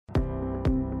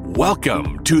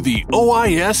Welcome to the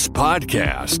OIS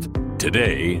Podcast.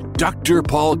 Today, Dr.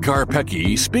 Paul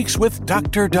Karpecki speaks with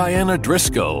Dr. Diana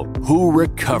Driscoll, who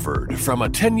recovered from a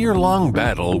 10-year-long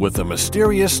battle with a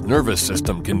mysterious nervous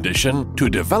system condition to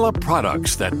develop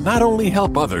products that not only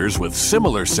help others with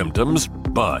similar symptoms,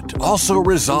 but also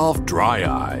resolve dry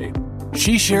eye.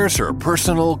 She shares her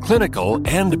personal, clinical,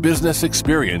 and business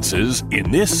experiences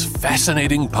in this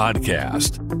fascinating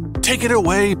podcast. Take it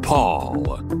away,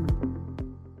 Paul.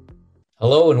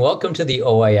 Hello and welcome to the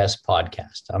OIS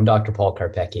Podcast. I'm Dr. Paul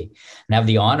Karpecki and have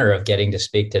the honor of getting to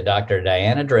speak to Dr.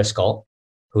 Diana Driscoll,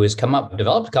 who has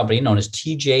developed a company known as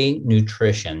TJ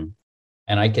Nutrition.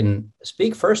 And I can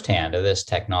speak firsthand of this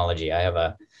technology. I have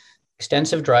an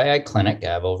extensive dry eye clinic.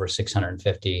 I have over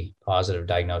 650 positive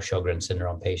diagnosed Sjogren's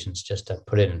syndrome patients, just to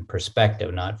put it in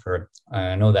perspective.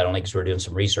 I know that only because we're doing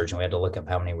some research and we had to look up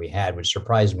how many we had, which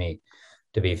surprised me,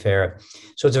 to be fair.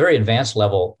 So it's a very advanced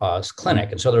level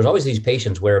clinic. And so there's always these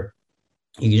patients where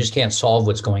you just can't solve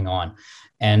what's going on.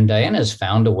 And Diana has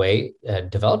found a way,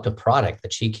 developed a product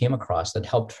that she came across that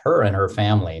helped her and her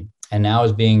family, and now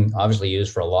is being obviously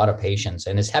used for a lot of patients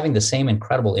and is having the same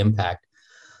incredible impact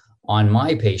on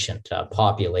my patient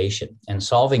population. And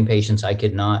solving patients, I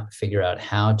could not figure out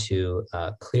how to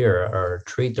clear or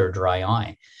treat their dry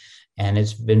eye. And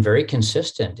it's been very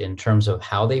consistent in terms of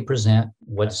how they present,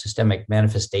 what systemic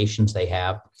manifestations they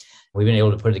have. We've been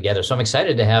able to put it together. So I'm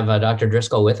excited to have Dr.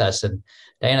 Driscoll with us. And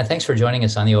Diana, thanks for joining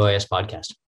us on the OIS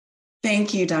Podcast.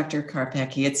 Thank you, Dr.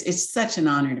 Karpecki. It's such an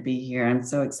honor to be here. I'm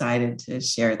so excited to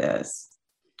share this.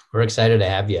 We're excited to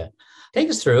have you. Take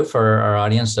us through, for our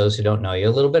audience, those who don't know you, a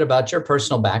little bit about your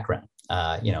personal background.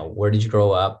 Where did you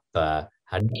grow up? How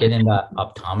did you get into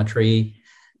optometry?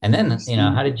 And then,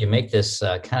 how did you make this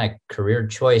kind of career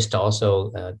choice to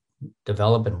also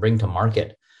develop and bring to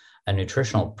market a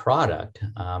nutritional product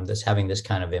that's having this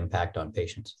kind of impact on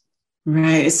patients?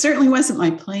 Right. It certainly wasn't my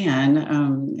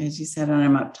plan. As you said,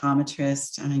 I'm an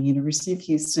optometrist, University of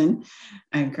Houston,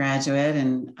 a graduate,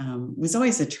 and was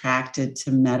always attracted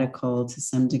to medical to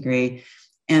some degree.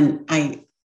 And I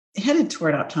headed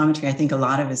toward optometry. I think a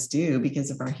lot of us do because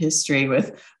of our history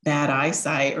with bad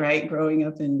eyesight, right? Growing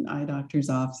up in eye doctors'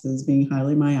 offices, being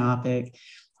highly myopic.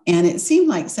 And it seemed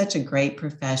like such a great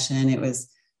profession. It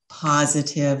was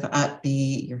positive,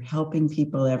 upbeat. You're helping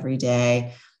people every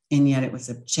day. And yet it was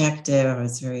objective. I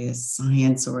was very a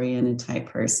science-oriented type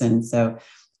person. So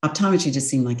optometry just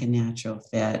seemed like a natural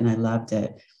fit, and I loved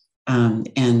it.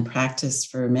 And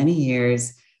practiced for many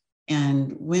years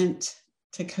and went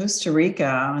to Costa Rica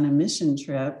on a mission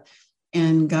trip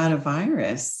and got a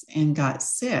virus and got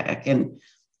sick. And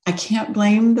I can't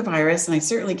blame the virus, and I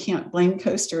certainly can't blame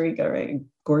Costa Rica, right?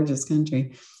 Gorgeous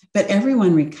country. But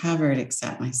everyone recovered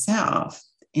except myself.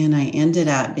 And I ended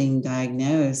up being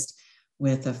diagnosed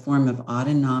with a form of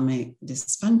autonomic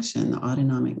dysfunction. The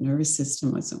autonomic nervous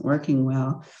system wasn't working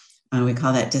well. We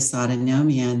call that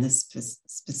dysautonomia, and this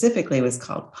specifically was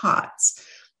called POTS.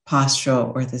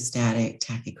 Postural orthostatic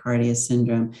tachycardia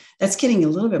syndrome. That's getting a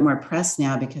little bit more press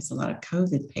now because a lot of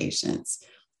COVID patients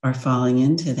are falling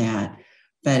into that,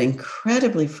 but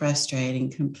incredibly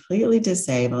frustrating, completely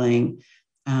disabling.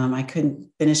 I couldn't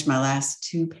finish my last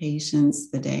 2 patients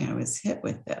the day I was hit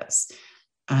with this,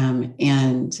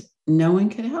 and no one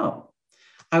could help.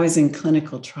 I was in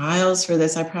clinical trials for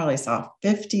this. I probably saw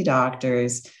 50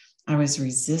 doctors. I was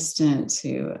resistant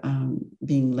to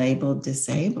being labeled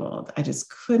disabled. I just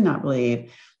could not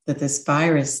believe that this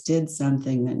virus did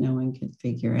something that no one could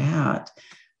figure out.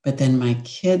 But then my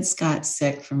kids got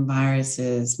sick from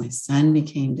viruses. My son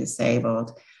became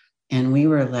disabled, and we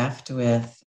were left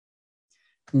with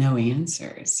no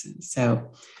answers.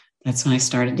 So that's when I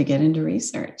started to get into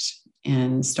research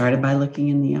and started by looking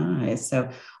in the eyes. So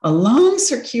a long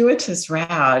circuitous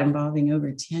route involving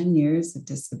over 10 years of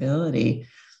disability,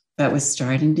 but was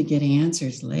starting to get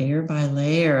answers layer by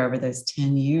layer over those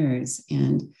 10 years,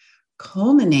 and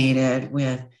culminated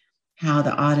with how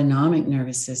the autonomic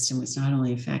nervous system was not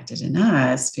only affected in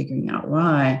us, figuring out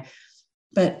why,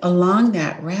 but along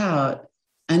that route,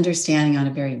 understanding on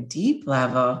a very deep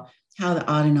level how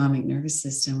the autonomic nervous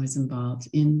system was involved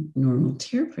in normal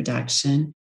tear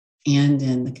production and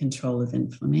in the control of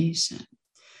inflammation.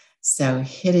 So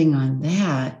hitting on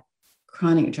that,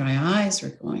 chronic dry eyes were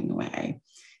going away.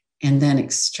 And then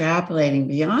extrapolating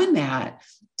beyond that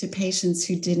to patients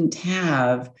who didn't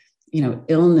have,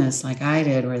 illness like I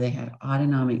did, where they had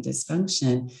autonomic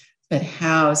dysfunction, but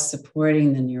how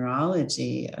supporting the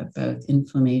neurology of both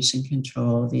inflammation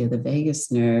control via the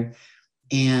vagus nerve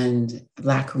and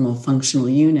lacrimal functional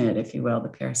unit, if you will, the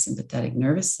parasympathetic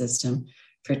nervous system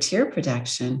for tear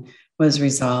production, was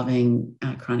resolving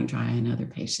chronic dry eye in other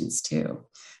patients too.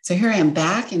 So here I am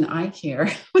back in eye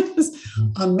care. It was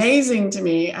amazing to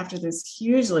me after this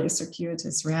hugely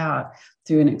circuitous route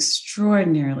through an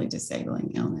extraordinarily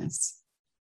disabling illness.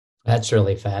 That's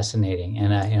really fascinating.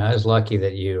 And I was lucky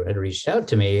that you had reached out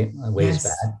to me ways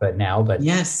back, but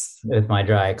yes, with my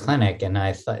dry eye clinic. And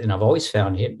I thought, I've always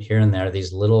found here and there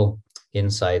these little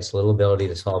insights, little ability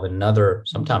to solve another,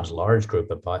 sometimes large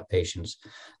group of patients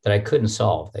that I couldn't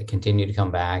solve. They continue to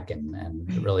come back and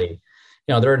really,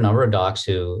 there are a number of docs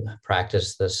who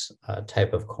practice this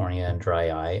type of cornea and dry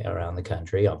eye around the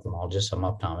country, ophthalmologists, some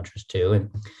optometrists too. And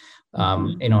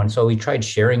and so we tried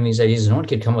sharing these ideas. No one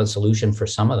could come up with a solution for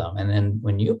some of them. And then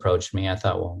when you approached me, I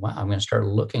thought, well, wow, I'm going to start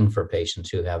looking for patients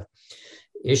who have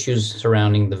issues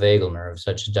surrounding the vagal nerve,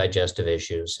 such as digestive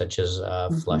issues, such as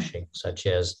flushing, such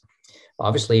as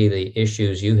obviously the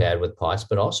issues you had with POTS,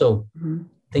 but also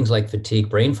things like fatigue,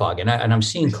 brain fog. And I'm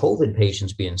seeing COVID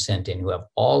patients being sent in who have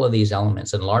all of these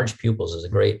elements, and large pupils is a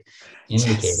great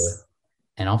indicator. Yes.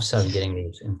 And all of a sudden getting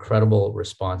these incredible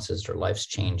responses, their life's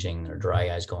changing, their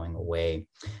dry eyes going away.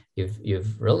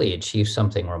 You've really achieved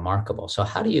something remarkable. So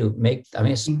how do you make, I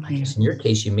guess in your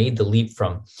case, you made the leap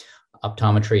from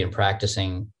optometry and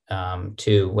practicing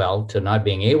to not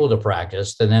being able to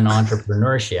practice, to then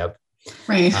entrepreneurship.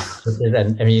 Right.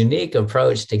 A unique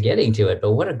approach to getting to it,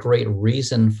 but what a great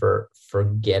reason for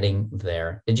getting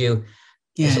there. Was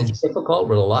it difficult?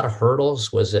 Were there a lot of hurdles?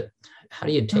 How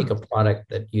do you take a product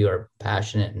that you are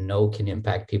passionate and know can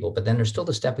impact people, but then there's still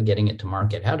the step of getting it to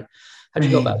market? How'd you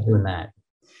go about doing that?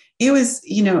 It was,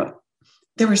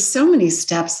 there were so many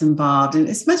steps involved, and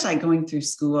it's much like going through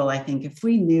school. I think if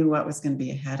we knew what was going to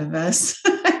be ahead of us,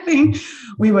 I think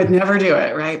we would never do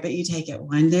it, right? But you take it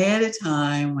one day at a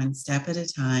time, one step at a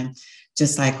time,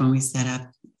 just like when we set up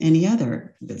any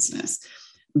other business.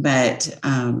 But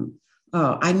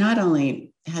I not only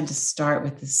had to start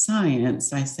with the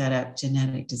science, I set up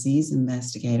genetic disease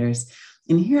investigators.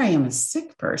 And here I am, a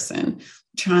sick person,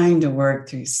 trying to work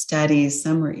through studies.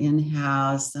 Some were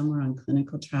in-house, some were on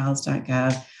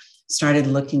clinicaltrials.gov, started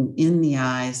looking in the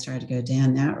eye, started to go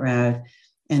down that road.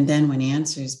 And then when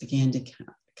answers began to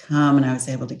come and I was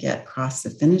able to get across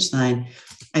the finish line,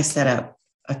 I set up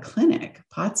a clinic,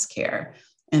 POTS Care.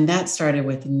 And that started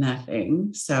with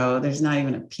nothing. So there's not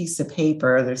even a piece of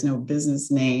paper. There's no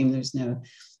business name. There's no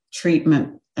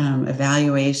treatment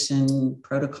evaluation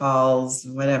protocols,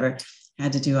 whatever.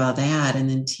 Had to do all that. And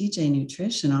then TJ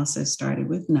Nutrition also started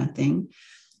with nothing.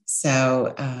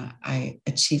 So I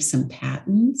achieved some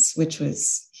patents, which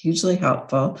was hugely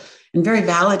helpful and very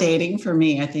validating for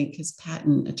me, I think, because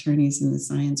patent attorneys in the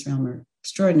science realm are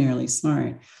extraordinarily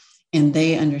smart. And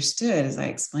they understood, as I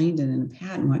explained it in a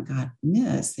patent, what got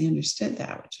missed. They understood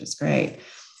that, which was great.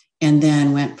 And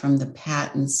then went from the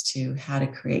patents to how to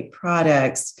create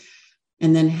products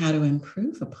and then how to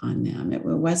improve upon them. It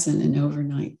wasn't an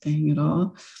overnight thing at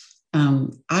all.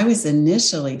 I was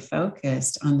initially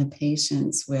focused on the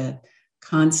patients with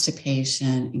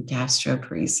constipation and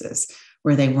gastroparesis,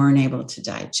 where they weren't able to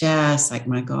digest, like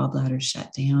my gallbladder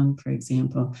shut down, for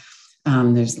example.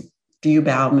 There's few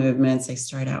bowel movements. They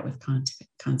start out with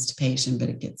constipation, but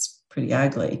it gets pretty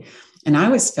ugly. And I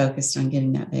was focused on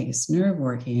getting that vagus nerve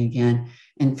working again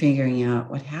and figuring out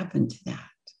what happened to that.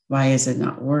 Why is it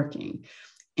not working?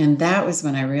 And that was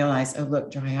when I realized, oh,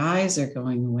 look, dry eyes are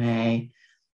going away,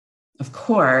 of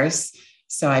course.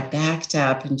 So I backed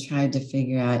up and tried to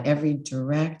figure out every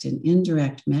direct and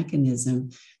indirect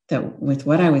mechanism that with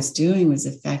what I was doing was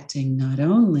affecting not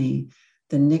only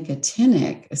the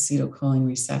nicotinic acetylcholine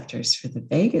receptors for the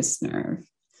vagus nerve,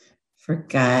 for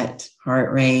gut,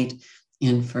 heart rate,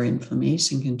 and for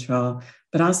inflammation control,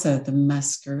 but also the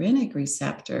muscarinic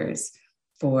receptors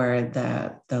for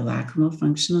the lacrimal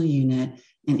functional unit,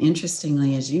 and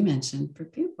interestingly, as you mentioned, for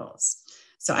pupils.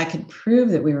 So I could prove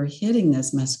that we were hitting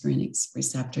those muscarinic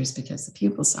receptors because the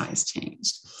pupil size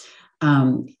changed.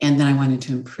 And then I wanted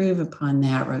to improve upon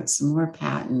that, wrote some more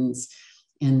patents.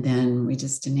 And then we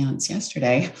just announced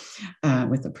yesterday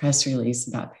with a press release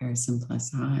about Parasym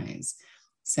Plus Eyes.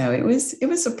 So it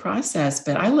was a process,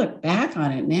 but I look back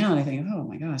on it now and I think, oh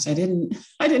my gosh, I didn't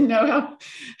know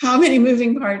how many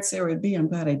moving parts there would be. I'm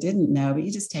glad I didn't know, but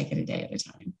you just take it a day at a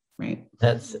time, right?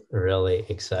 That's really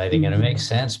exciting. And it makes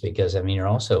sense because, you're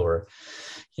also,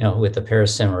 with the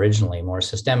Parasym originally more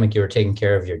systemic, you were taking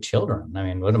care of your children.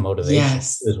 What a motivation,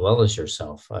 yes, as well as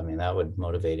yourself. That would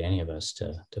motivate any of us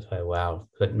to find, wow,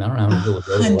 but I don't know how to do it.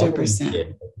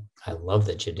 100%. I love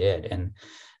that you did. And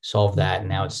solve that. And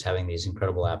now it's having these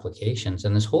incredible applications.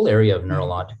 And this whole area of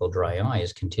neurological dry eye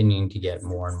is continuing to get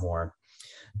more and more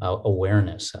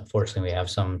awareness. Fortunately, we have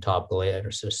some topical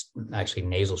or actually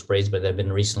nasal sprays, but they've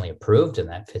been recently approved, and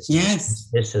that fits. Yes.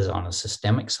 This is on a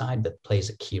systemic side, but plays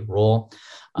a key role,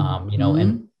 Mm-hmm.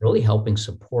 and really helping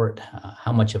support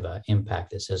how much of an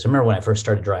impact this is. I remember when I first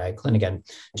started Dry Eye Clinic, I had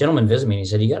a gentleman visit me, and he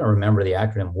said, you got to remember the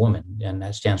acronym WOMAN, and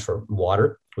that stands for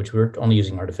water, which we were only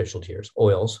using artificial tears,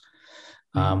 oils,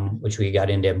 which we got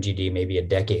into MGD maybe a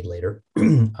decade later,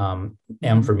 M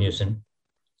for mucin,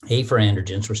 A for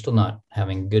androgens. We're still not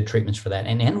having good treatments for that.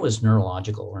 And N was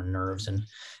neurological, or nerves. And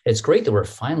it's great that we're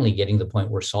finally getting to the point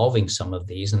where we're solving some of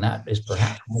these. And that is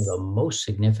perhaps one of the most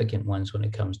significant ones when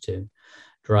it comes to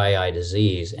dry eye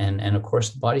disease. And of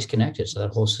course, the body's connected. So that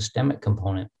whole systemic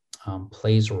component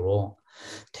plays a role.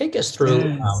 Take us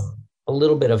through a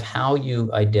little bit of how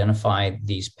you identify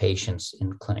these patients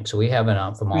in clinic. So we have an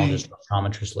ophthalmologist,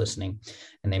 optometrist listening,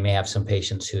 and they may have some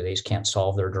patients who they just can't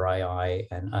solve their dry eye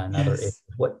and other.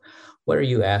 What are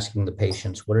you asking the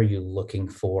patients? What are you looking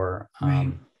for?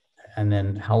 And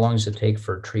then how long does it take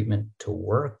for treatment to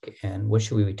work? And what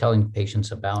should we be telling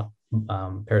patients about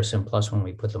Parasym Plus when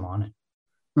we put them on it?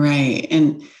 Right.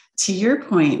 And to your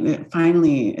point, that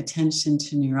finally attention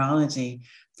to neurology,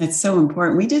 that's so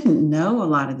important. We didn't know a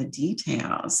lot of the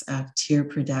details of tear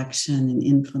production and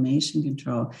inflammation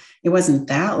control. It wasn't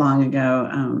that long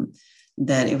ago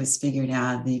that it was figured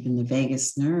out that even the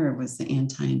vagus nerve was the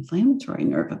anti-inflammatory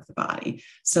nerve of the body.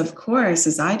 So of course,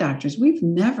 as eye doctors, we've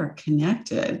never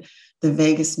connected the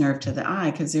vagus nerve to the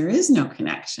eye because there is no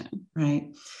connection,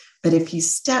 right? But if you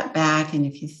step back and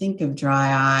if you think of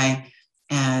dry eye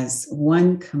as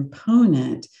one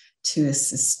component to a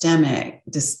systemic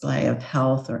display of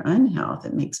health or unhealth,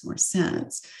 it makes more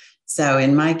sense. So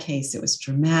in my case, it was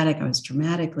dramatic. I was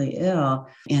dramatically ill,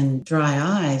 and dry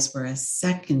eyes were a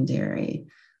secondary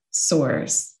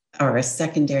source or a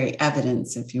secondary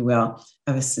evidence, if you will,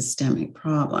 of a systemic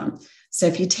problem. So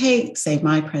if you take, say,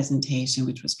 my presentation,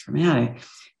 which was traumatic,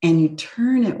 and you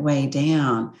turn it way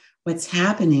down, what's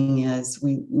happening is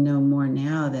we know more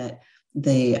now that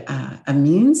the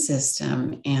immune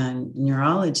system and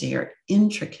neurology are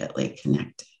intricately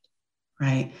connected,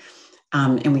 right?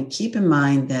 And we keep in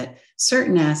mind that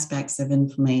certain aspects of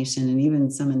inflammation and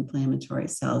even some inflammatory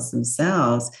cells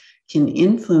themselves can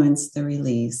influence the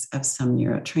release of some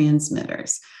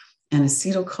neurotransmitters. And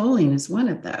acetylcholine is one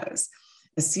of those.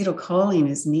 Acetylcholine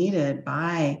is needed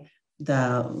by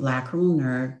the lacrimal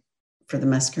nerve for the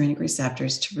muscarinic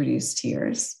receptors to produce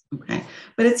tears, okay?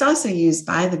 But it's also used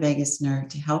by the vagus nerve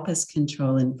to help us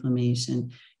control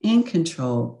inflammation and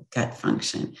control gut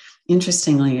function.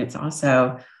 Interestingly, it's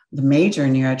also the major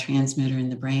neurotransmitter in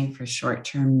the brain for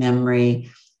short-term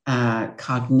memory,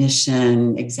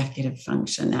 cognition, executive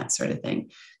function, that sort of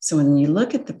thing. So when you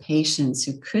look at the patients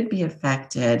who could be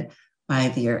affected by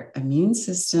their immune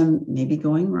system maybe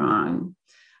going wrong,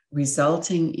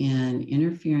 resulting in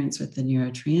interference with the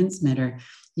neurotransmitter,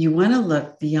 you want to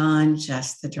look beyond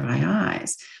just the dry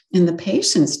eyes. And the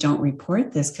patients don't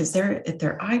report this because they're at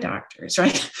their eye doctors,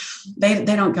 right? They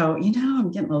don't go,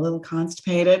 I'm getting a little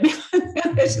constipated.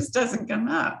 It just doesn't come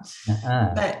up.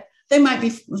 But they might be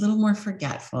a little more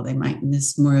forgetful. They might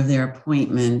miss more of their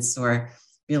appointments or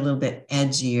be a little bit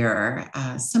edgier.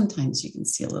 Sometimes you can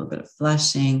see a little bit of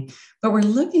flushing, but we're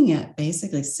looking at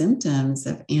basically symptoms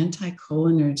of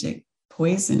anticholinergic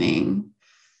poisoning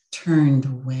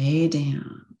turned way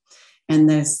down. And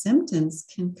those symptoms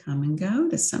can come and go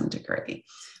to some degree.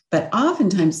 But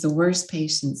oftentimes the worse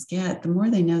patients get, the more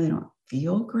they know they don't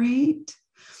feel great,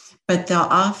 but they'll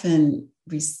often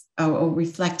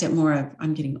reflect it more of,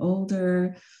 I'm getting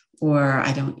older, or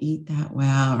I don't eat that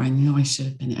well, or I know I should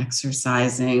have been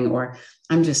exercising, or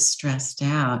I'm just stressed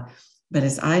out. But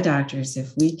as eye doctors,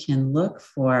 if we can look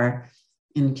for,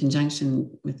 in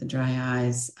conjunction with the dry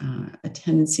eyes, a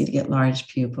tendency to get large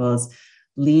pupils,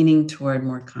 leaning toward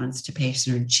more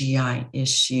constipation or GI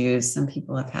issues. Some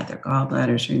people have had their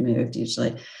gallbladders removed.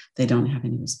 Usually they don't have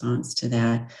any response to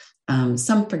that.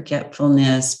 Some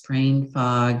forgetfulness, brain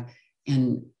fog,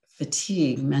 and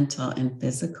fatigue, mental and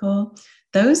physical.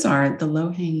 Those are the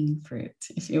low-hanging fruit,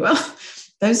 if you will.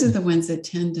 Those are the ones that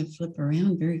tend to flip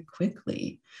around very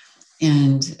quickly.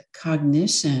 And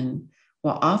cognition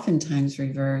will oftentimes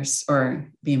reverse or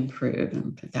be improved,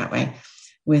 and put it that way,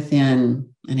 within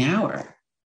an hour.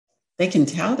 They can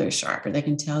tell they're sharper. They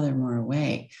can tell they're more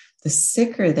awake. The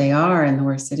sicker they are and the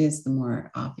worse it is, the more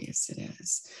obvious it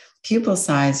is. Pupil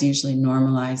size usually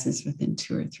normalizes within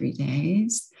 2 or 3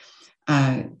 days.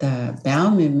 The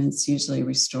bowel movements usually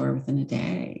restore within a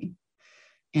day.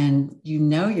 And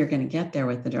you're going to get there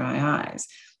with the dry eyes.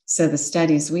 So the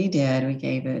studies we did, we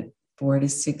gave it 4 to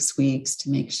 6 weeks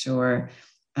to make sure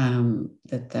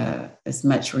that as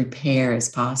much repair as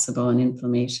possible and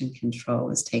inflammation control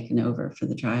was taken over for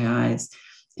the dry eyes.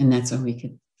 And that's when we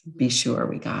could be sure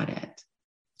we got it.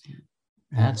 Yeah.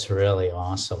 That's really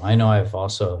awesome. I know I've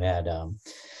also had,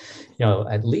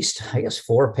 at least, I guess,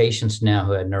 4 patients now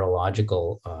who had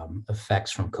neurological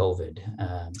effects from COVID,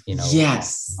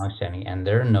 Yes. And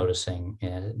they're noticing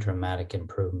a dramatic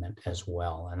improvement as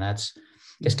well. And that's,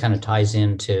 I guess, kind of ties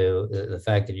into the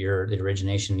fact that the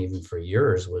origination, even for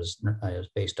yours, was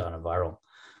based on a viral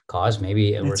cause.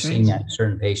 Maybe we're seeing that in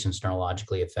certain patients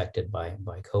neurologically affected by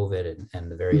COVID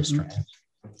and the various strands.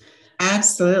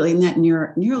 Absolutely. And that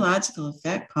neurological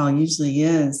effect, Paul, usually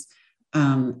is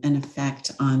an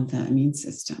effect on the immune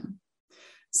system.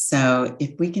 So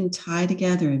if we can tie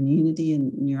together immunity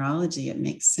and neurology, it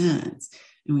makes sense.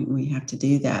 And we have to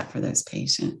do that for those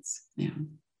patients. Yeah.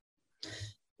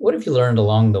 What have you learned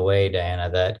along the way, Diana,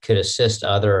 that could assist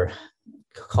other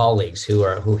colleagues who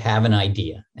have an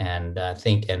idea and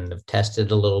think and have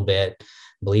tested a little bit,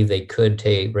 believe they could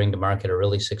bring to market a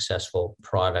really successful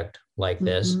product like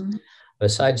this?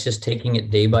 Besides just taking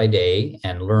it day by day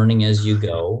and learning as you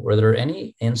go, were there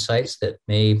any insights that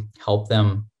may help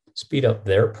them speed up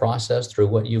their process through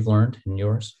what you've learned in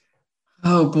yours?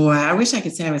 Oh boy, I wish I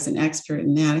could say I was an expert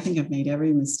in that. I think I've made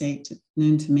every mistake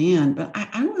known to man, but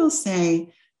I will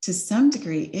say, to some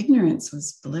degree, ignorance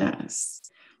was bliss,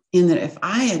 in that if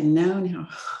I had known how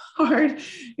hard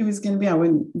it was going to be, I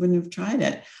wouldn't have tried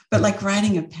it. But like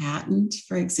writing a patent,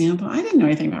 for example, I didn't know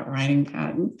anything about writing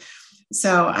patents.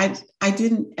 So I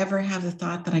didn't ever have the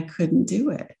thought that I couldn't do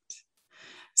it.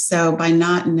 So by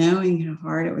not knowing how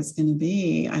hard it was going to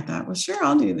be, I thought, well, sure,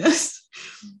 I'll do this.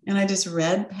 And I just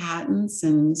read patents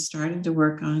and started to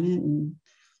work on it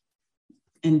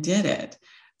and did it.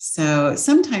 So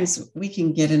sometimes we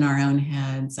can get in our own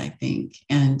heads, I think,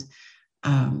 and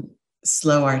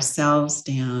slow ourselves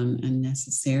down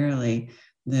unnecessarily.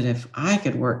 That if I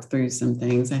could work through some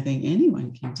things, I think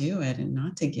anyone can do it, and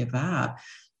not to give up,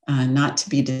 not to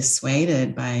be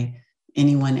dissuaded by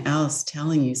anyone else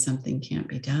telling you something can't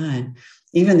be done.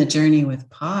 Even the journey with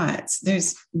POTS,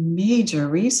 there's major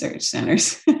research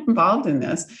centers involved in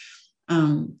this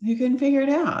who couldn't figure it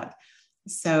out.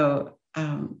 So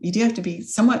you do have to be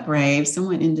somewhat brave,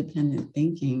 somewhat independent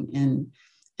thinking,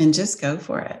 and just go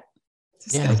for it.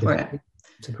 Go for it.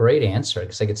 It's a great answer,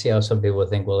 because I could see how some people would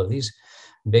think, well, if these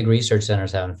big research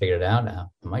centers haven't figured it out now,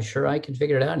 am I sure I can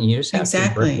figure it out? And you just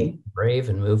have to be brave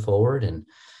and move forward and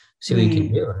see what you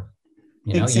can do.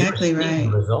 Exactly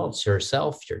right. The results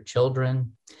yourself, your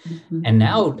children. And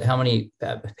now how many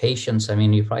patients, I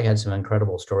mean, you probably had some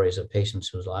incredible stories of patients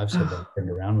whose lives have been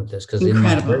turned around with this, because in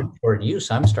my very short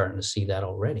use, I'm starting to see that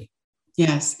already.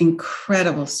 Yes,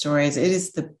 incredible stories. It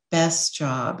is the best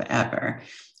job ever.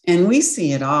 And we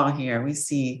see it all here. We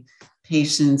see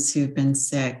patients who've been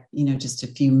sick, just a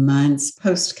few months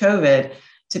post-COVID,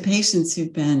 to patients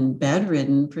who've been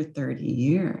bedridden for 30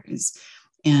 years.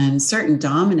 And certain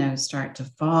dominoes start to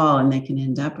fall, and they can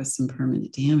end up with some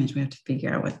permanent damage. We have to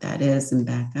figure out what that is and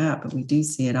back up, but we do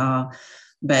see it all.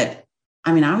 But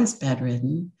I mean, I was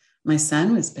bedridden. My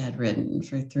son was bedridden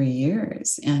for 3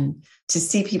 years. And to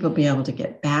see people be able to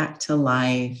get back to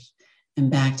life and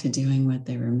back to doing what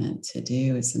they were meant to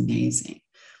do is amazing.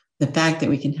 The fact that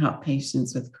we can help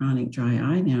patients with chronic dry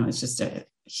eye now is just a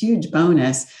huge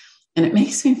bonus. And it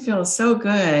makes me feel so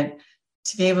good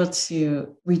to be able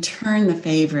to return the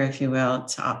favor, if you will,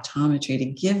 to optometry, to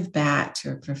give back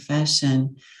to a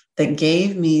profession that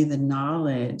gave me the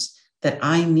knowledge that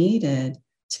I needed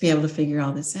to be able to figure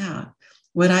all this out.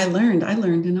 What I learned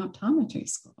in optometry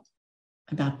school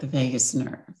about the vagus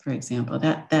nerve, for example.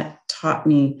 That taught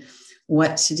me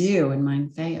what to do when mine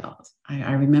failed.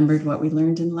 I remembered what we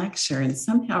learned in lecture, and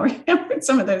somehow remembered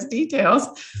some of those details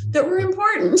that were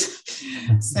important.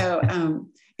 So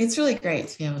it's really great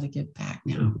to be able to give back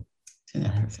now to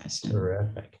that profession.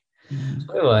 Terrific.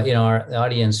 So, our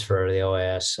audience for the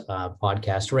OIS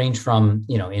podcast range from,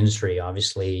 industry,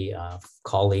 obviously,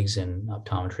 colleagues in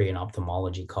optometry and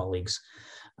ophthalmology colleagues,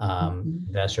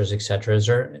 investors, et cetera. Is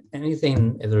there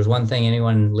anything, if there's one thing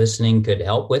anyone listening could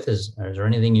help with, is there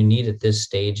anything you need at this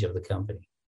stage of the company?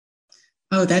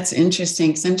 Oh, that's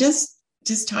interesting. Because I'm just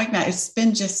talking about, it's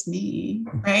been just me,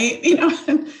 right?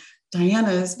 Diana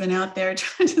has been out there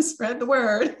trying to spread the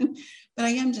word, but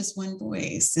I am just one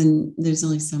voice, and there's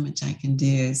only so much I can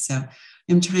do. So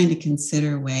I'm trying to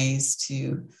consider ways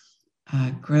to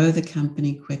grow the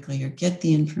company quickly, or get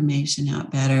the information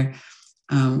out better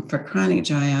for chronic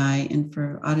dry eye and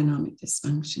for autonomic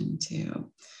dysfunction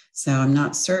too. So I'm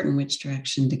not certain which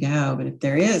direction to go, but if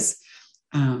there is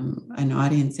an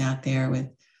audience out there with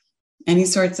any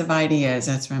sorts of ideas.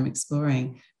 That's what I'm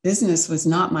exploring. Business was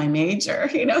not my major,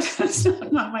 that's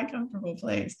not my comfortable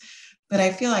place. But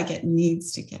I feel like it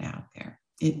needs to get out there.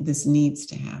 This needs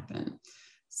to happen.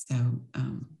 So,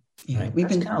 right. We've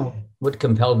been. What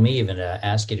compelled me even to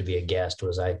ask you to be a guest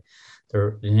was the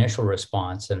initial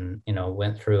response, and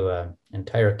went through an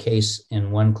entire case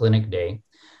in one clinic day.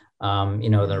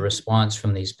 The response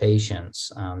from these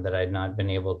patients that I'd not been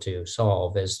able to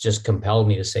solve has just compelled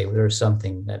me to say, well, there's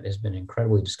something that has been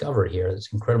incredibly discovered here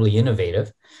that's incredibly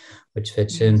innovative, which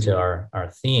fits into our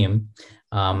theme,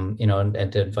 and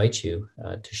to invite you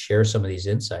to share some of these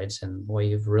insights. And boy,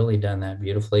 you've really done that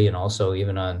beautifully, and also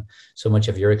even on so much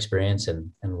of your experience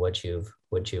and what you've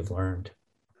learned.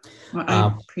 Well,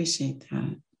 I appreciate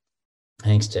that.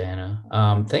 Thanks, Diana.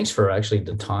 Thanks for actually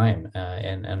the time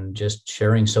and just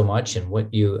sharing so much, and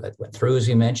what you went through, as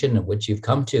you mentioned, and what you've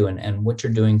come to, and what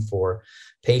you're doing for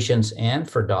patients and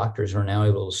for doctors who are now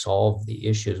able to solve the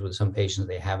issues with some patients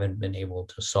they haven't been able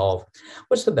to solve.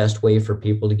 What's the best way for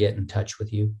people to get in touch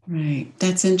with you? Right.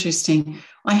 That's interesting.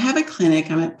 Well, I have a clinic.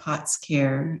 I'm at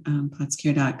PottsCare,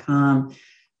 pottscare.com.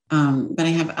 But I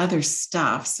have other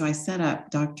stuff. So I set up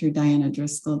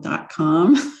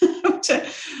drdianadriscoll.com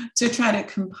to try to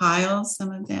compile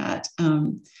some of that.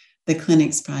 The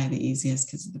clinic's probably the easiest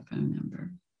because of the phone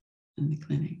number in the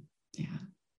clinic. Yeah.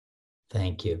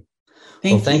 Thank you.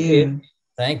 Thank you.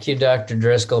 Thank you, Dr.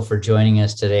 Driscoll, for joining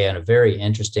us today on a very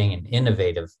interesting and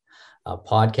innovative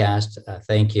podcast.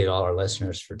 Thank you to all our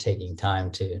listeners for taking time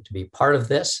to be part of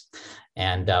this.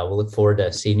 And we'll look forward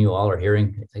to seeing you all or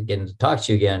hearing again, to talk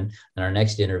to you again in our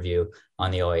next interview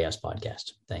on the OIS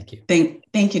podcast. Thank you.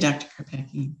 Thank you, Dr.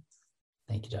 Karpecki.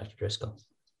 Thank you, Dr. Driscoll.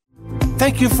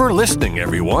 Thank you for listening,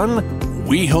 everyone.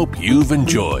 We hope you've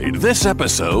enjoyed this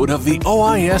episode of the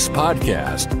OIS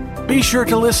podcast. Be sure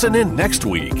to listen in next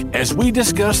week as we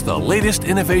discuss the latest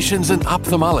innovations in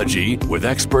ophthalmology with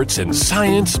experts in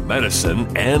science, medicine,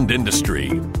 and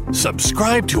industry.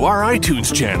 Subscribe to our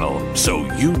iTunes channel so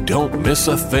you don't miss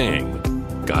a thing.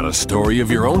 Got a story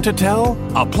of your own to tell?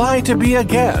 Apply to be a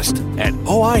guest at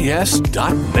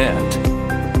OIS.net.